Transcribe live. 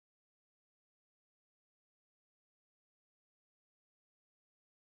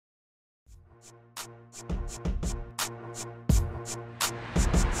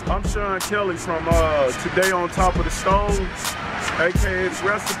I'm Shawn Kelly from Today on Top of the Stove, aka The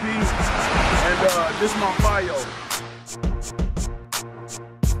Recipe, and this is my bio.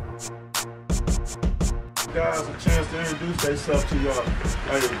 Guys, a chance to introduce themselves to y'all.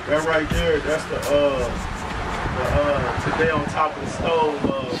 Hey, that right there, that's the Today on Top of the Stove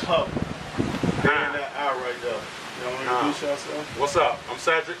pup. That eye right there. Y'all want to introduce yourself? What's up? I'm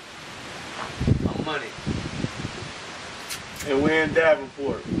Cedric. I'm Money. And we're in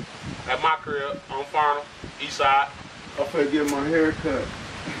Davenport. At my crib, on Farnham, east side. I'm finna get my hair cut.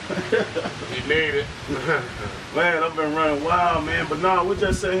 You need it. Man, I've been running wild, man. But nah, we're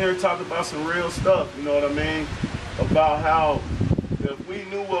just sitting here talking about some real stuff, you know what I mean? About how if we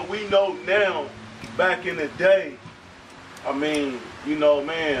knew what we know now back in the day, I mean, you know,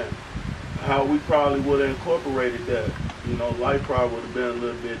 man, how we probably would have incorporated that. You know, life probably would have been a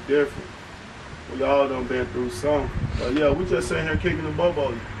little bit different. We all done been through some. But yeah, we just sitting here kicking the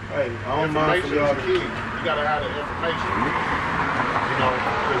bobo. Hey, I don't mind for y'all to key. You gotta have the information. You know,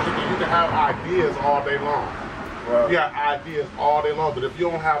 because you can have ideas all day long. Right. You got ideas all day long, but if you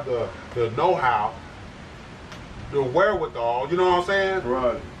don't have the know-how, the wherewithal, you know what I'm saying?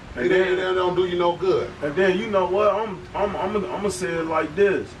 Right. And then it don't do you no good. And then you know what? I'm gonna say it like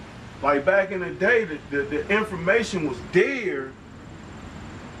this. Like back in the day, the information was there.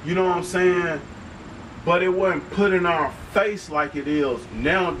 You know what I'm saying? But it wasn't put in our face like it is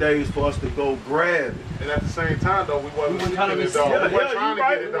nowadays for us to go grab it. And at the same time, though, we wasn't trying to get it, though. Yeah, we weren't trying to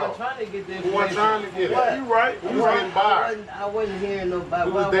get it, We though. weren't trying to get the We weren't trying to get it. You right. We was getting by. I wasn't hearing nobody.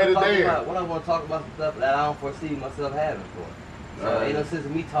 It was day to day. What I want to talk about some stuff that I don't foresee myself having for. So ain't no sense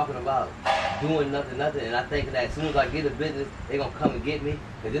in me talking about doing nothing, and I think that as soon as I get a business, they gonna come and get me.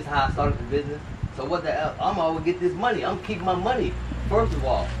 Cause this is how I started the business. So what the hell? I'm always get this money. I'm keeping my money. First of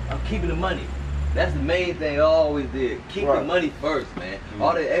all, I'm keeping the money. That's the main thing I always did. Keep the money first, man.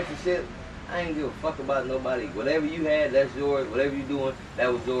 All that extra shit, I ain't give a fuck about nobody. Whatever you had, that's yours. Whatever you doing,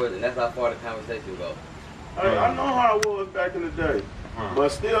 that was yours, and that's how far the conversation goes. Hey, I know how it was back in the day, but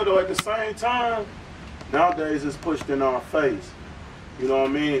still though, at the same time, nowadays it's pushed in our face. You know what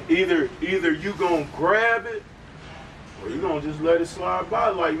I mean? Either you gonna grab it, or you gonna just let it slide by.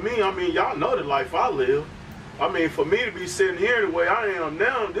 Like me, I mean, y'all know the life I live. I mean, for me to be sitting here the way I am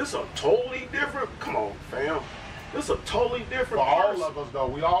now, this is a totally different, come on, fam. This is a totally different For all of us, though,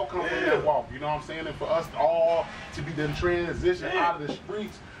 we all come from that walk, you know what I'm saying? And for us all to be then transition out of the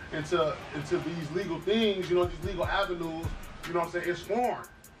streets into these legal things, you know, these legal avenues, you know what I'm saying? It's foreign.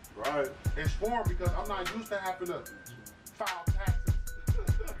 Right. It's foreign because I'm not used to having to file taxes. You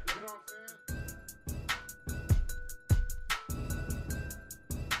know what I'm saying?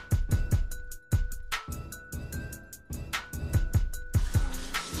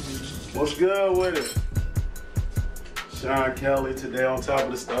 What's good with it? Shawn Kelly, Today on Top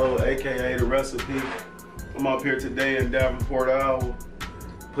of the Stove, aka The Recipe. I'm up here today in Davenport, Iowa,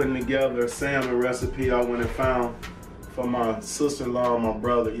 putting together a salmon recipe I went and found for my sister-in-law and my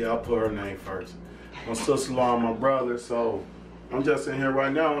brother. Yeah, I'll put her name first. My sister-in-law and my brother. So I'm just in here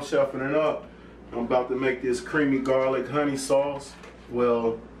right now, I'm chefing it up. I'm about to make this creamy garlic honey sauce.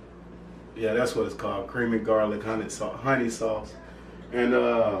 Well, yeah, that's what it's called, creamy garlic honey sauce. And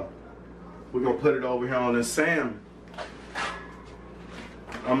we're gonna put it over here on this salmon.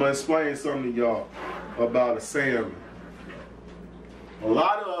 I'm gonna explain something to y'all about a salmon. A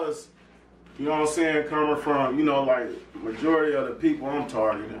lot of us, you know what I'm saying, coming from, you know, like majority of the people I'm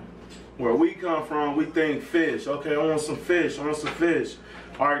targeting, where we come from, we think fish. Okay, I want some fish, I want some fish.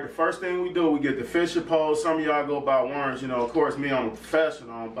 All right, the first thing we do, we get the fishing pole. Some of y'all go buy worms, you know. Of course, me, I'm a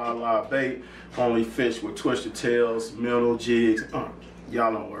professional. I don't buy a lot of bait. Only fish with twisted tails, minnow, jigs.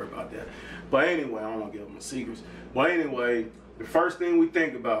 Y'all don't worry about that. But anyway, I don't want to give them the secrets. But anyway, the first thing we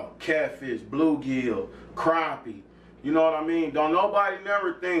think about, catfish, bluegill, crappie. You know what I mean? Don't nobody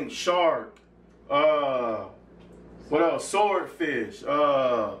never think shark. What else? Swordfish.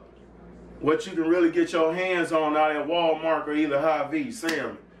 What you can really get your hands on out at Walmart or either Hy-Vee,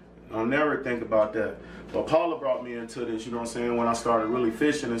 salmon. I'll never think about that. But Paula brought me into this, you know what I'm saying, when I started really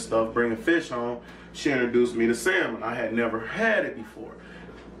fishing and stuff, bringing fish home, she introduced me to salmon. I had never had it before.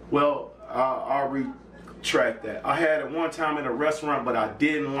 Well, I'll retract that. I had it one time in a restaurant, but I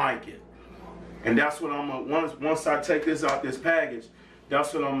didn't like it. And that's what I'm gonna, once I take this out this package,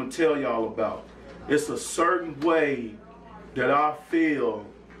 that's what I'm gonna tell y'all about. It's a certain way that I feel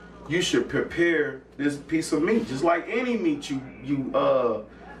you should prepare this piece of meat, just like any meat you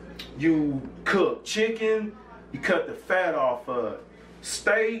cook. Chicken, you cut the fat off of it.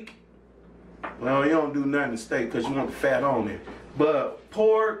 Steak, well, you don't do nothing to steak because you want the fat on it. But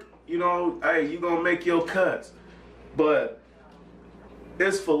pork, you know, hey, you gonna make your cuts. But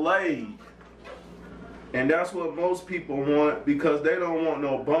it's filleted. And that's what most people want because they don't want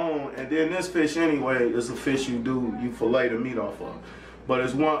no bone. And then this fish anyway is a fish you fillet the meat off of. But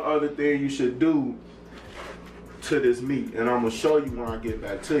there's one other thing you should do to this meat. And I'm gonna show you when I get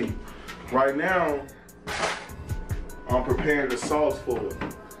back to you. Right now, I'm preparing the sauce for it.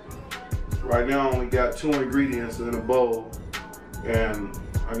 Right now I only got 2 ingredients in a bowl. And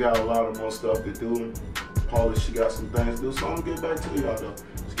I got a lot of more stuff to do. Paula, she got some things to do. So I'm gonna get back to y'all though.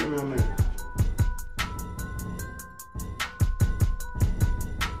 Just give me a minute.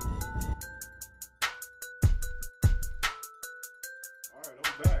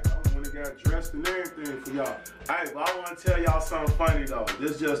 Got dressed and everything for y'all. Alright, but I want to tell y'all something funny though.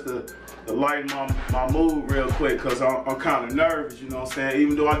 This just to lighten my mood real quick because I'm kind of nervous, you know what I'm saying?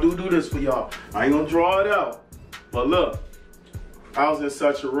 Even though I do this for y'all. I ain't gonna draw it out. But look, I was in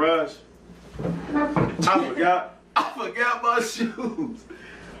such a rush. I forgot my shoes.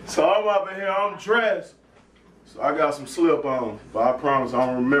 So I'm up in here, I'm dressed. So I got some slip on. But I promise I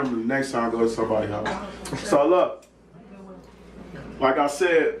don't remember the next time I go to somebody's house. So look. Like I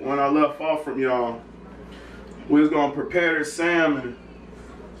said, when I left off from y'all, we was gonna prepare the salmon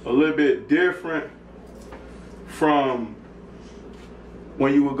a little bit different from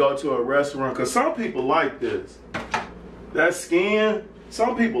when you would go to a restaurant. Cause some people like this. That skin,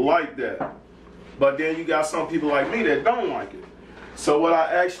 some people like that. But then you got some people like me that don't like it. So what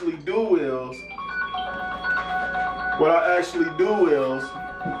I actually do is,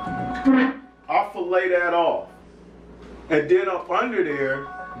 I fillet that off. And then up under there,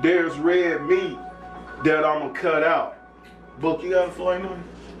 there's red meat that I'm gonna cut out. Book, you got a fillet knife?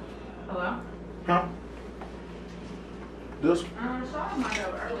 Hello? Huh? This one? I saw mine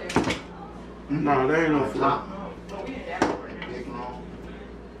earlier. No, there ain't no fillet. Oh, we in Davenport now.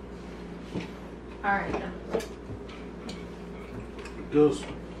 Alright, yeah. This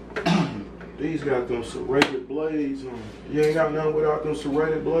one. These got them serrated blades on. You ain't got nothing without them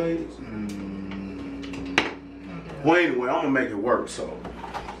serrated blades? Well, anyway, I'm gonna make it work, so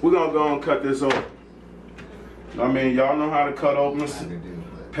we're gonna go and cut this open. I mean, y'all know how to cut open a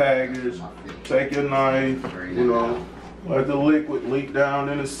package. Take your knife, you know, let the liquid leak down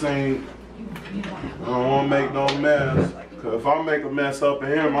in the sink. I don't wanna make no mess, cause if I make a mess up in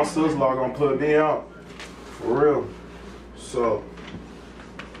here, my sister-in-law gonna put me out, for real. So,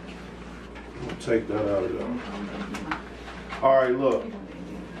 I'm gonna take that out of there. All right, look,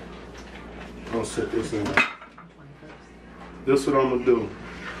 I'm gonna set this in there. This is what I'm gonna do.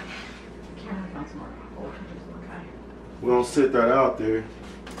 We're gonna sit that out there.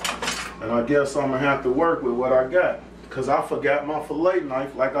 And I guess I'm gonna have to work with what I got. Cause I forgot my fillet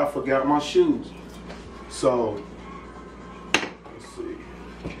knife like I forgot my shoes. So, let's see.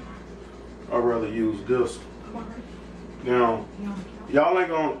 I'd rather use this one. Now, y'all ain't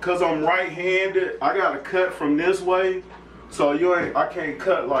gonna, cause I'm right-handed, I gotta cut from this way. So I can't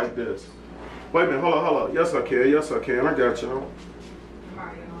cut like this. Wait a minute, hold on. Yes, I can. I got y'all.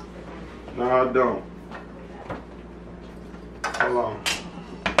 No, I don't. Hold on.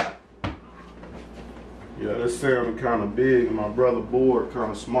 Yeah, this salmon kind of big and my brother board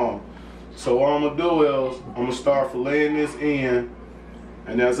kind of small. So what I'm going to do is, I'm going to start filleting this end.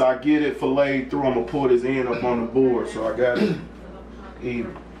 And as I get it filleted through, I'm going to pull this end up on the board. So I got it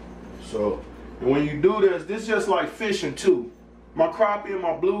even. So, and when you do this is just like fishing too. My crappie and my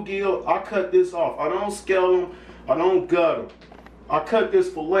bluegill, I cut this off. I don't scale them. I don't gut them. I cut this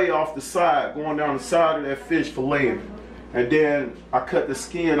fillet off the side, going down the side of that fish filleting. And then I cut the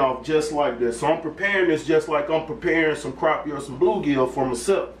skin off just like this. So I'm preparing this just like I'm preparing some crappie or some bluegill for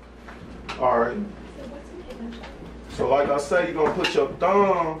myself. All right. So like I say, you're going to put your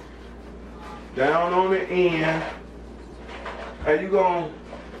thumb down on the end. And you're going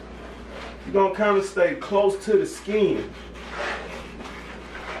to kind of stay close to the skin.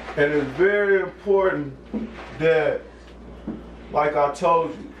 And it's very important that, like I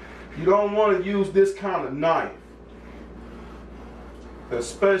told you, you don't want to use this kind of knife.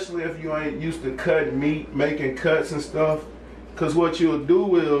 Especially if you ain't used to cutting meat, making cuts and stuff. Because what you'll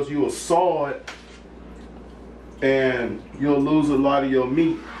do is you'll saw it and you'll lose a lot of your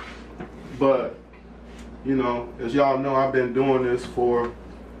meat. But, you know, as y'all know, I've been doing this for,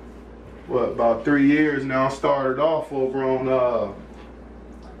 about 3 years now. I started off over on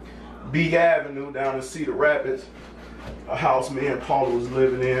B Avenue down in Cedar Rapids, a house me and Paula was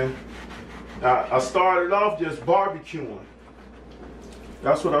living in. I started off just barbecuing.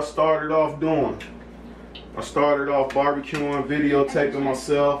 That's what I started off doing. I started off barbecuing, videotaping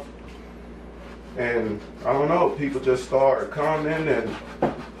myself, and I don't know, people just started coming and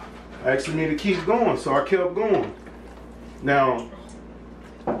asking me to keep going, so I kept going. Now,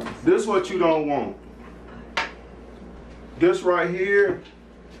 this is what you don't want. This right here.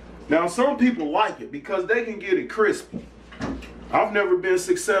 Now, some people like it because they can get it crispy. I've never been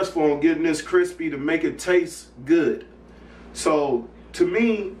successful on getting this crispy to make it taste good. So, to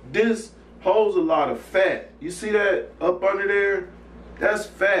me, this holds a lot of fat. You see that up under there? That's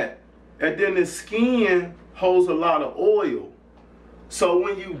fat. And then the skin holds a lot of oil. So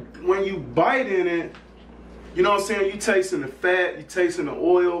when you bite in it, you know what I'm saying, you tasting the fat, you tasting the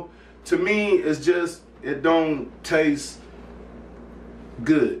oil. To me, it's just, it don't taste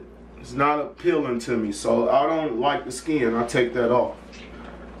good. It's not appealing to me. So I don't like the skin. I take that off.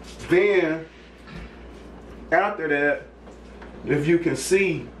 Then, after that, if you can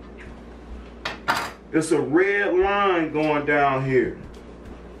see, it's a red line going down here.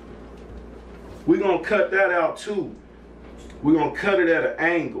 We're going to cut that out too. We're going to cut it at an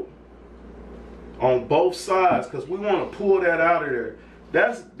angle on both sides because we want to pull that out of there.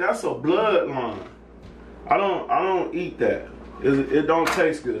 That's a blood line. I don't eat that. It don't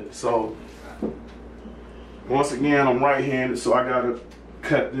taste good. So once again, I'm right-handed, so I got to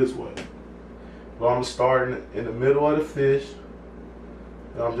cut this way. But I'm starting in the middle of the fish.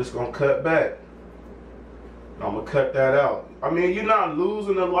 And I'm just going to cut back. I'm going to cut that out. I mean, you're not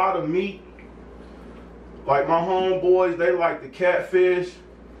losing a lot of meat. Like my homeboys, they like the catfish.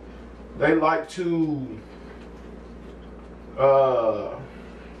 They like to,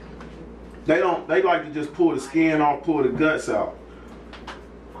 they like to just pull the skin off, pull the guts out,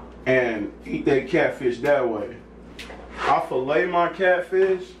 and eat their catfish that way. I fillet my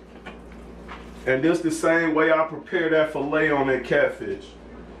catfish, and this the same way I prepare that fillet on that catfish.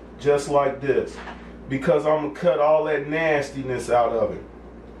 Just like this. Because I'm going to cut all that nastiness out of it.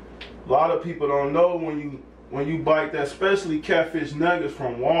 A lot of people don't know when you bite that, especially catfish nuggets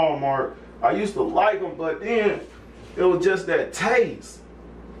from Walmart. I used to like them, but then it was just that taste.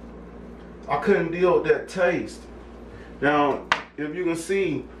 I couldn't deal with that taste. Now, if you can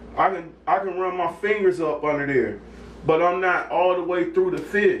see, I can run my fingers up under there, but I'm not all the way through the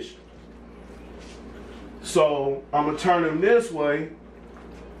fish. So I'm gonna turn them this way,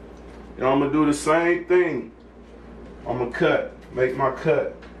 and I'm gonna do the same thing. I'm gonna cut, make my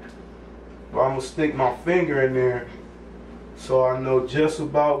cut. But I'm gonna stick my finger in there so I know just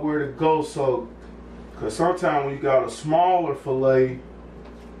about where to go. So, cause sometimes when you got a smaller fillet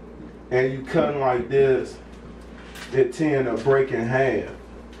and you cutting like this, it tend to break in half.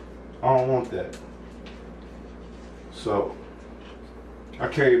 I don't want that. So I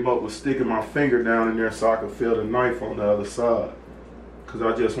came up with sticking my finger down in there so I could feel the knife on the other side. Cause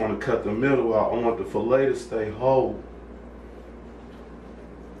I just want to cut the middle out. I want the fillet to stay whole.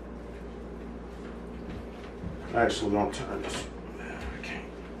 Actually, don't turn this. I can't.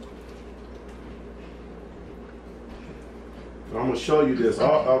 So I'm gonna show you this.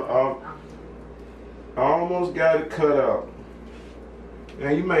 I almost got it cut out.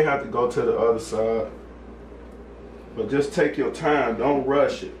 And you may have to go to the other side. But just take your time. Don't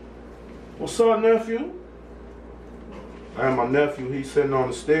rush it. What's up, nephew? I have my nephew. He's sitting on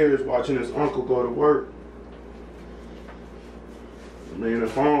the stairs watching his uncle go to work. I mean,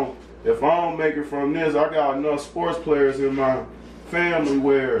 if I don't make it from this, I got enough sports players in my family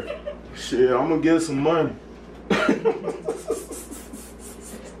where, shit, I'm gonna get some money.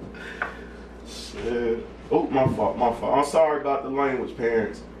 Shit. Oh, my fault. I'm sorry about the language,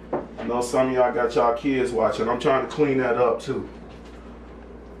 parents. I know some of y'all got y'all kids watching. I'm trying to clean that up too.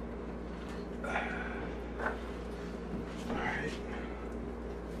 Alright.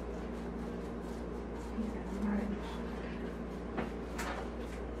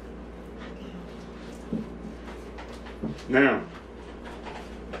 Now,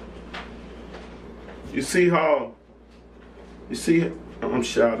 you see how, I'm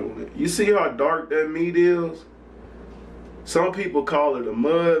shadowing it. You see how dark that meat is? Some people call it a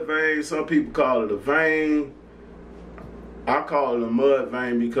mud vein, some people call it a vein. I call it a mud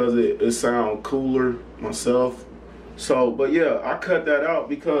vein because it sounds cooler myself. So, but yeah, I cut that out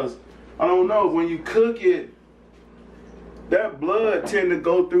because, I don't know, when you cook it, that blood tend to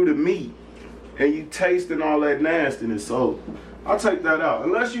go through the meat. And you tasting all that nastiness, so I'll take that out.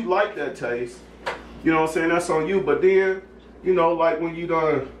 Unless you like that taste, you know what I'm saying, that's on you. But then, you know, like when you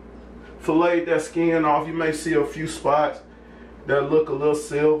done filleted that skin off, you may see a few spots that look a little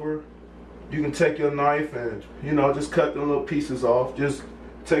silver. You can take your knife and, you know, just cut the little pieces off. Just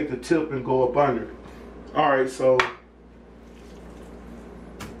take the tip and go up under it. All right, so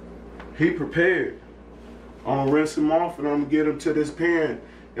he prepared. I'm gonna rinse him off and I'm gonna get him to this pan.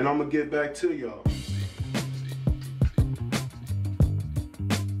 And I'm gonna get back to y'all.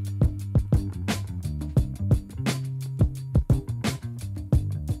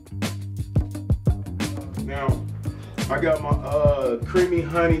 got my creamy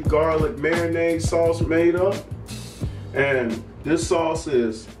honey garlic marinade sauce made up. And this sauce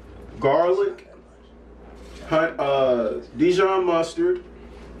is garlic, Dijon mustard,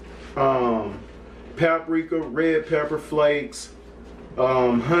 paprika, red pepper flakes,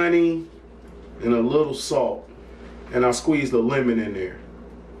 honey, and a little salt. And I squeezed a lemon in there.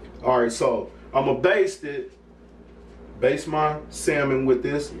 All right, so I'm gonna baste my salmon with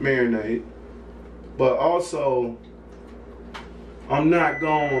this marinade, but also I'm not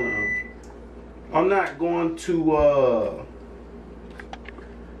going to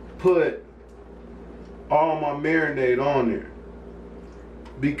put all my marinade on there,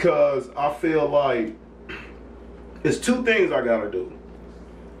 because I feel like it's two things I gotta do.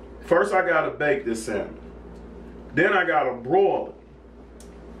 First, I gotta bake this salmon. Then I gotta broil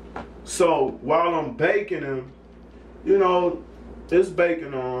it. So while I'm baking them, you know, it's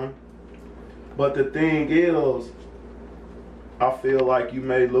baking on. But the thing is, I feel like you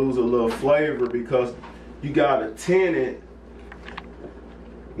may lose a little flavor because you gotta tint it.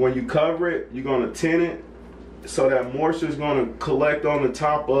 When you cover it, you're gonna tint it so that moisture is gonna collect on the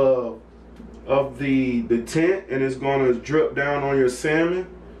top of the tint, and it's gonna drip down on your salmon.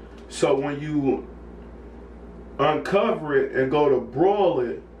 So when you uncover it and go to broil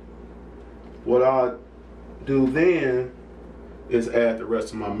it, what I do then is add the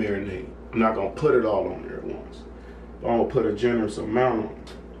rest of my marinade. I'm not gonna put it all on there at once. I'm gonna put a generous amount on it.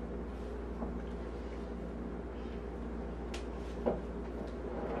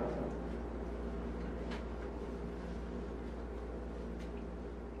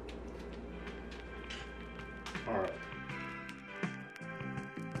 All right.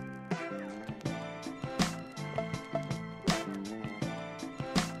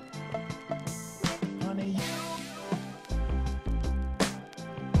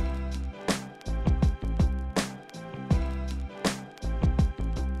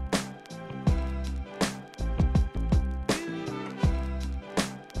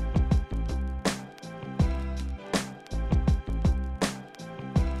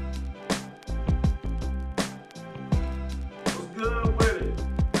 Good with it.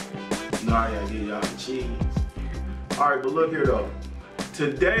 Nah, I gotta give y'all the cheese. Alright, but look here though.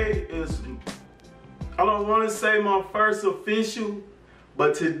 Today is, I don't want to say my first official,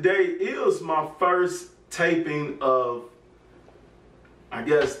 but today is my first taping of, I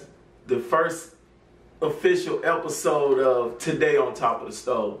guess, the first official episode of Today on Top of the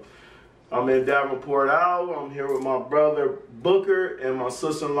Stove. I'm in Davenport, Iowa. I'm here with my brother Booker and my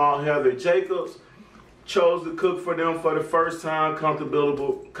sister-in-law Heather Jacobs. Chose to cook for them for the first time,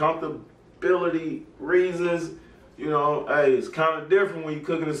 comfortability reasons. You know, hey, it's kind of different when you're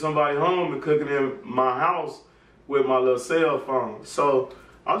cooking in somebody's home and cooking in my house with my little cell phone. So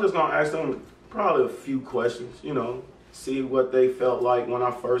I'm just gonna ask them probably a few questions, you know, see what they felt like when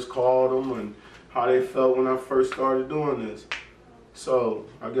I first called them and how they felt when I first started doing this. So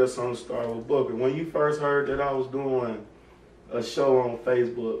I guess I'm gonna start with Booker. When you first heard that I was doing a show on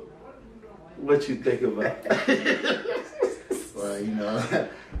Facebook, what you think about it? Well, you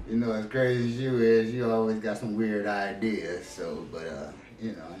know, as crazy as you is, you always got some weird ideas. So, but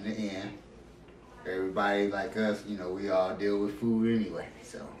you know, in the end, everybody like us, you know, we all deal with food anyway.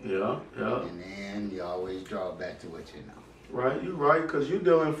 So Yeah. in the end, you always draw back to what you know. Right, you right, cause you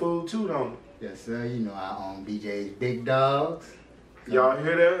dealing food too, don't you? Yes, sir. You know, I own BJ's Big Dogs. Y'all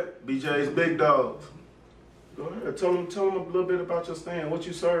hear that? BJ's Big Dogs. Go ahead, tell them a little bit about your stand. What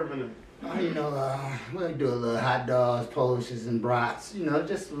you serving them? You know, we do a little hot dogs, poaches, and brats. You know,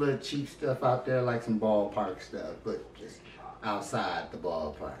 just a little cheap stuff out there, like some ballpark stuff, but just outside the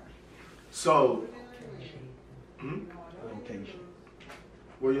ballpark. So, location.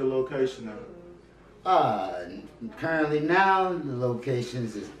 Where your location at? Currently now, the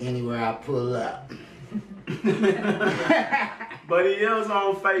locations is anywhere I pull up. But he is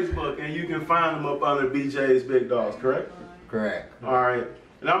on Facebook, and you can find him up under BJ's Big Dogs, correct? Correct. All right.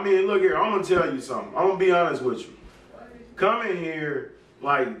 And I mean, look here, I'm going to tell you something. I'm going to be honest with you. Coming here,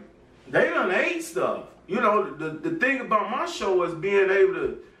 like, they done ate stuff. You know, the thing about my show is being able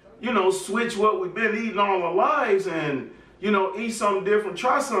to, you know, switch what we've been eating all our lives and, you know, eat something different,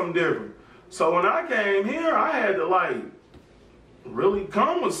 try something different. So when I came here, I had to, like, really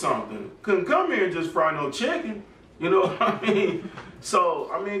come with something. Couldn't come here and just fry no chicken. You know what I mean? So,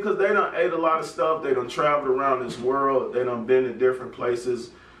 I mean, because they done ate a lot of stuff. They done traveled around this world. They done been to different places,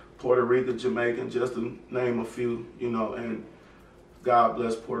 Puerto Rico, Jamaica, just to name a few, you know, and God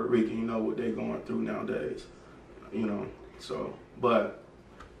bless Puerto Rico, you know what they going through nowadays, you know. So, but,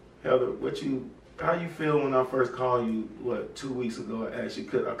 Heather, how you feel when I first called you, 2 weeks ago, and asked you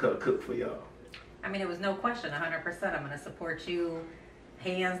I could cook for y'all? I mean, it was no question, 100%. I'm going to support you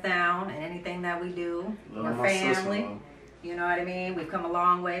hands down in anything that we do. Love We're my sister, family. Mom. You know what I mean? We've come a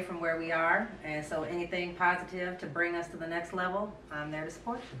long way from where we are. And so anything positive to bring us to the next level, I'm there to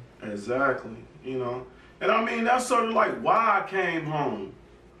support you. Exactly. You know, and I mean, that's sort of like why I came home.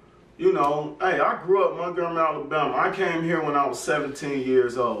 You know, hey, I grew up in Montgomery, Alabama. I came here when I was 17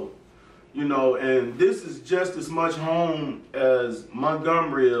 years old. You know, and this is just as much home as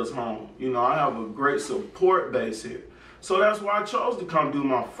Montgomery is home. You know, I have a great support base here. So that's why I chose to come do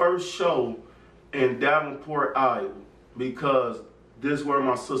my first show in Davenport, Iowa, because this is where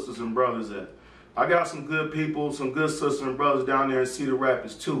my sisters and brothers at. I got some good people, some good sisters and brothers down there in Cedar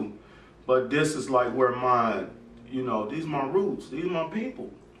Rapids too. But this is like where my, you know, these are my roots. These are my people.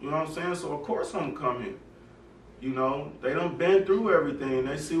 You know what I'm saying? So of course I'm coming. You know, they done been through everything.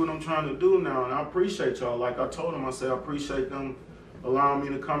 They see what I'm trying to do now, and I appreciate y'all. Like I told them, I said I appreciate them allowing me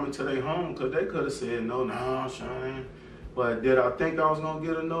to come into their home, because they could have said, no, Shawn. But did I think I was going to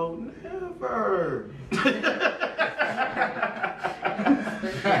get a no? Never.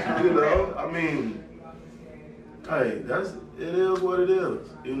 You know, I mean, hey, it is what it is,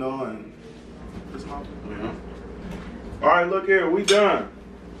 you know, and it's my, you know. All right, look here, we done.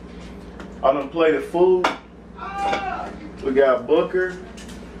 I done played the food. We got Booker.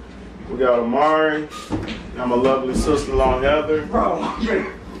 We got Amari. Got my lovely sister-in-law Heather.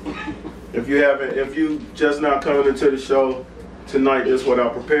 If you just now coming into the show tonight, this is what I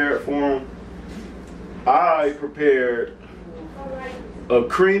prepared for them. I prepared a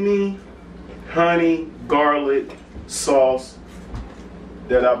creamy honey garlic sauce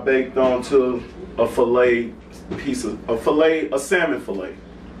that I baked onto a salmon fillet.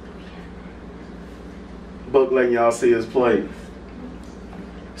 Book letting y'all see his plate.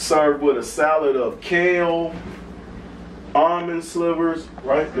 Served with a salad of kale, almond slivers,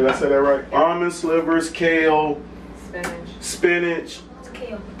 right? Did I say that right? Almond slivers, kale, spinach,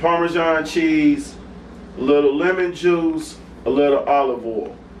 Parmesan cheese, a little lemon juice, a little olive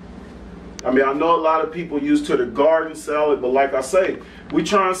oil. I mean, I know a lot of people used to the garden salad, but like I say, we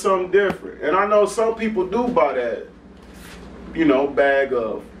trying something different. And I know some people do buy that, you know, bag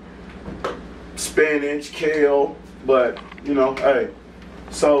of spinach, kale, but, you know, hey.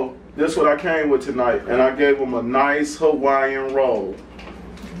 So this is what I came with tonight, and I gave them a nice Hawaiian roll,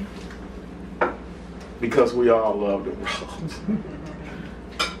 because we all love the rolls.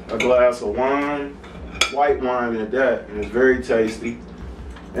 A glass of wine, white wine at that, and it's very tasty.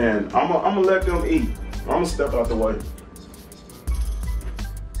 And I'm gonna let them eat. I'm gonna step out the way.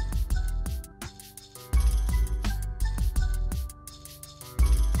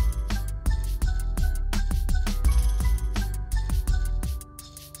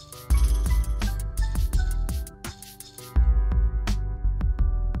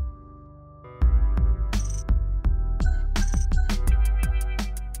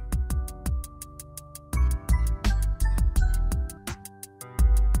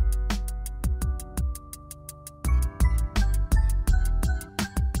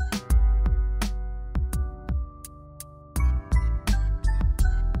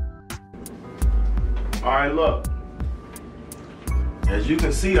 All right, look. As you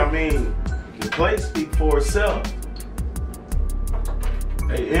can see, I mean, the plate speaks for itself.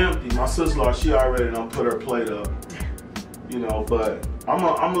 They empty. My sister-in-law, she already done put her plate up. You know, but I'm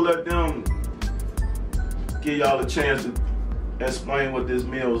gonna let them give y'all a chance to explain what this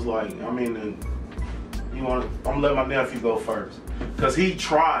meal is like. I mean, I'm gonna let my nephew go first, cause he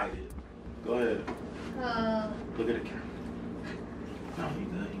tried it. Go ahead. Look at the camera. No, you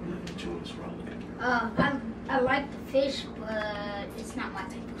good. Get you on this roll. Look at the camera. I like the fish, but it's not my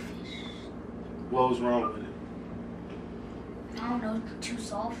type of fish. What was wrong with it? I don't know, too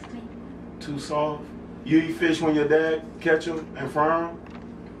soft maybe. Too soft? You eat fish when your dad catch them and fry them?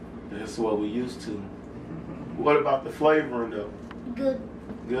 That's what we used to. What about the flavoring though? Good.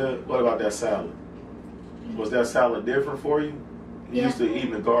 Good. What about that salad? Was that salad different for you? You used to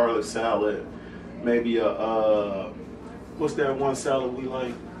eat a garlic salad, maybe what's that one salad we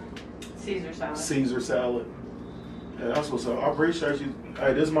like? Caesar salad. Caesar salad. Yeah, that's what's up. I appreciate you.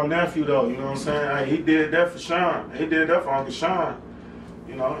 Hey, this is my nephew though, you know what I'm saying? Hey, he did that for Shawn. He did that for Uncle Shawn.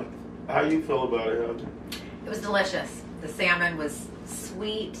 You know, how you feel about it, Heather? It was delicious. The salmon was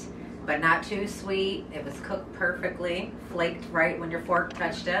sweet, but not too sweet. It was cooked perfectly, flaked right when your fork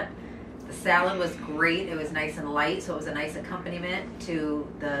touched it. The salad was great. It was nice and light, so it was a nice accompaniment to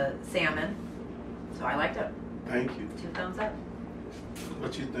the salmon. So I liked it. Thank you. 2 thumbs up.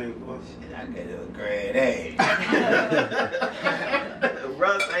 What you think, boy? I get a grade A.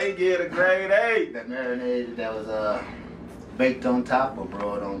 Russ ain't get a grade A. That marinade that was baked on top or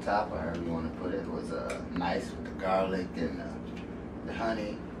broiled on top, or however you want to put it, was nice with the garlic and the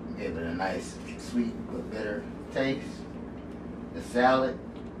honey. Gave it a nice sweet but bitter taste. The salad,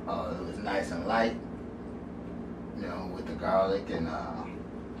 it was nice and light. You know, with the garlic and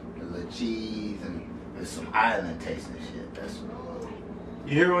the little cheese and there's some island tasting shit. That's what.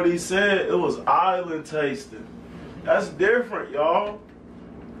 You hear what he said? It was island tasting. That's different, y'all.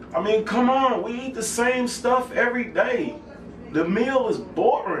 I mean, come on. We eat the same stuff every day. The meal is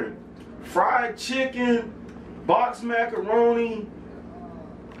boring. Fried chicken, boxed macaroni,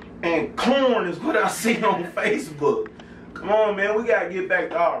 and corn is what I see on Facebook. Come on, man. We got to get back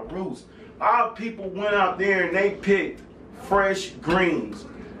to our roots. Our people went out there and they picked fresh greens.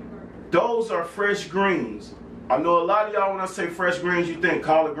 Those are fresh greens. I know a lot of y'all, when I say fresh greens, you think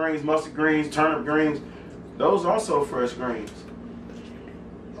collard greens, mustard greens, turnip greens. Those are also fresh greens.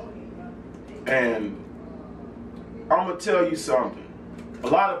 And I'm going to tell you something. A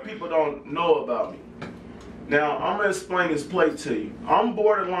lot of people don't know about me. Now, I'm going to explain this plate to you. I'm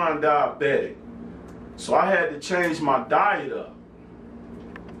borderline diabetic. So I had to change my diet up.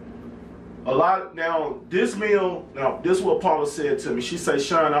 This is what Paula said to me. She said,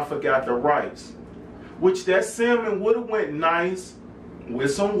 Shawn, I forgot the rice. Which that salmon would have went nice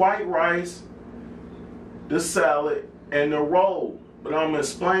with some white rice, the salad, and the roll. But I'm going to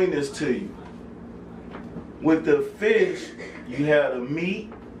explain this to you. With the fish, you had a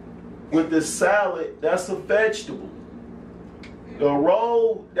meat. With the salad, that's a vegetable. The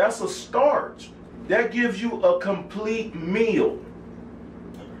roll, that's a starch. That gives you a complete meal.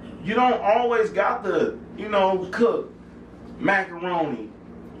 You don't always got to, cook macaroni,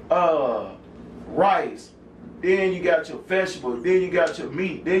 rice, then you got your vegetables, then you got your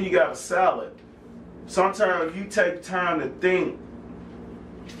meat, then you got a salad. Sometimes you take time to think,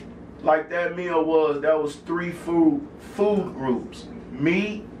 like that meal was 3 food groups: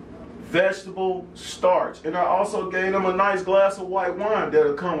 meat, vegetable, starch. And I also gave them a nice glass of white wine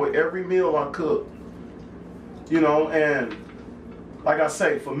that'll come with every meal I cook. And like I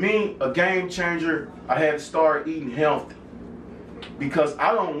say, for me, a game changer, I had to start eating healthy because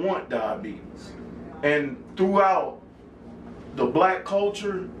I don't want diabetes. And throughout the black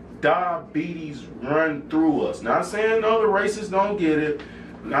culture, diabetes run through us. Not saying other races don't get it,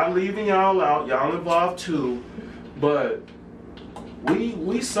 not leaving y'all out, y'all involved too, but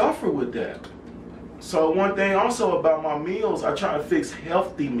we suffer with that. So one thing also about my meals, I try to fix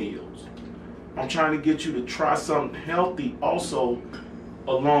healthy meals. I'm trying to get you to try something healthy also,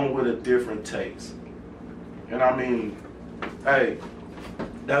 along with a different taste. And I mean, hey,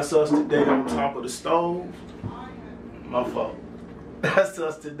 that's us today on top of the stove. My fault. That's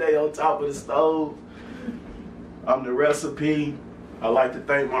us today on top of the stove. I'm the recipe. I like to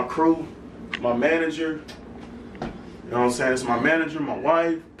thank my crew, my manager. You know what I'm saying? It's my manager, my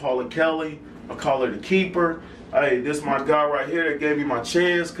wife, Paula Kelly. I call her the keeper. Hey, this is my guy right here that gave me my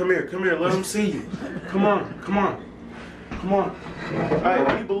chance. Come here, let him see you. Come on.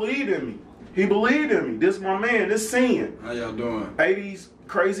 Hey, he believed in me. This is my man, this Sin. How y'all doing? 80s,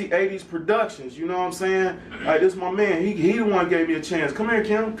 crazy 80s productions, you know what I'm saying? Hey, this is my man. He the one gave me a chance. Come here,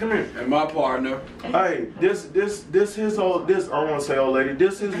 Kim, come here. And my partner. Hey, this his old, I don't want to say old lady,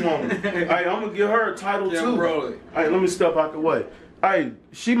 this his woman. Hey, I'm gonna give her a title too. Brody. Hey, let me step out the way. Hey,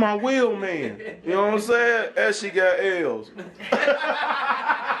 she my wheel man. You know what I'm saying? And she got L's.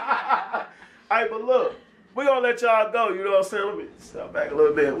 Hey, but look, we're gonna let y'all go, you know what I'm saying? Let me step back a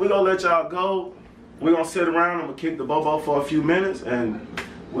little bit. We're gonna let y'all go. We're gonna sit around, I'm gonna kick the bobo for a few minutes, and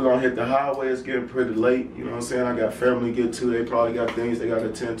we're gonna hit the highway. It's getting pretty late, you know what I'm saying? I got family to get to, they probably got things they gotta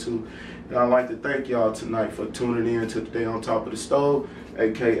attend to. And I'd like to thank y'all tonight for tuning in to Today on Top of the Stove,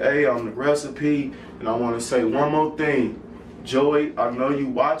 AKA I'm the recipe. And I wanna say one more thing. Joey, I know you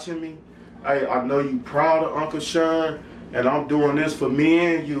watching me. Hey, I know you proud of Uncle Shawn, and I'm doing this for me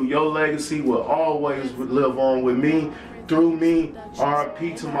and you. Your legacy will always live on with me, through me.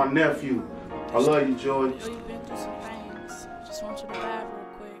 R.I.P. to my nephew. I love you, Joey. Just want you to vibe real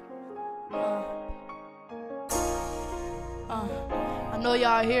quick. I know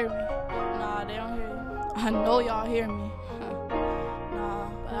y'all hear me. Nah, they don't hear you. I know y'all hear me. Nah,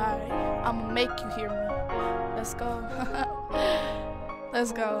 but alright. I'ma make you hear me. Let's go.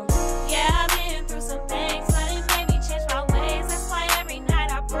 Let's go. Yeah, I've been through some things, but it made me change my ways. That's why every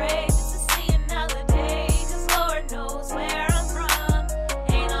night I pray just to see another day. Cause Lord knows where I'm from.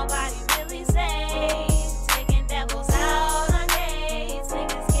 Ain't nobody really safe. Taking devils out on days.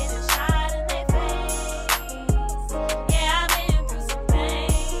 Niggas getting shot in their face. Yeah, I've been through some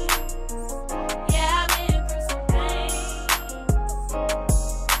things. Yeah, I've been through some things.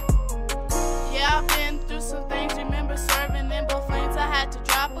 Yeah, I've been through some things. Remember serving in both lanes. I had to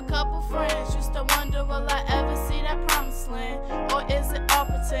drop a couple friends just to wonder will I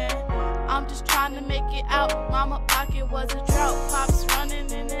I'm just trying to make it out. Mama pocket was a drought. Pops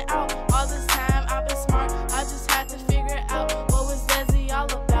running in and out. All this time I've been smart. I just had to figure out what was Desi all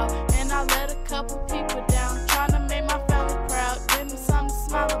about. And I let a couple people down. Trying to make my family proud. Give me something to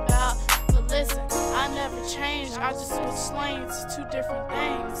smile about. But listen, I never changed. I just switched lanes. Two different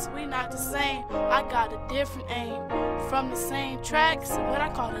things. We not the same. I got a different aim. From the same tracks, but I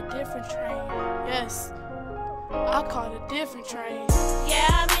caught a different train. Yes, I caught a different train. Yeah,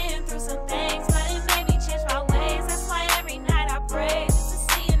 I've been through some things, but it made me change my ways. That's why every night I pray just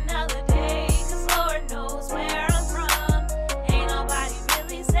to see another day. Cause Lord knows where I'm from. Ain't nobody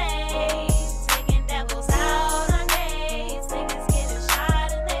really safe. Taking devils out on days. Niggas getting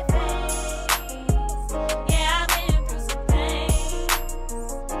shot in their face. Yeah, I've been through some things.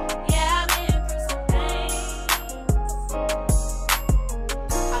 Yeah, I've been through some things.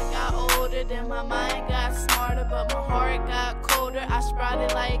 I got older, then my mind got smarter, but my heart got colder. I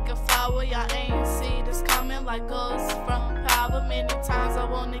sprouted like a flower. Y'all ain't see this coming like ghosts from power. Many times I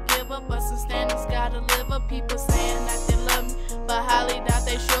wanna give up, but some standards gotta live up. People saying that they love me, but highly doubt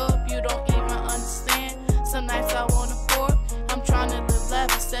they show up. You don't even understand. Some nights I wanna pour. I'm trying to live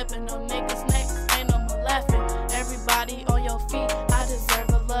level, stepping on niggas' necks. Ain't no more laughing. Everybody on your feet, I deserve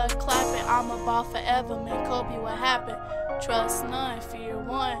a love clapping. I'm a ball forever, man. Kobe, what happened? Trust none, fear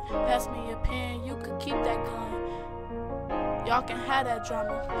one. Pass me a pen, you could keep that gun. Y'all can have that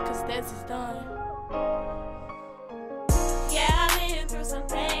drama, cause Desi's done. Yeah, I've been through some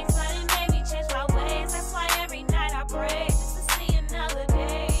things, but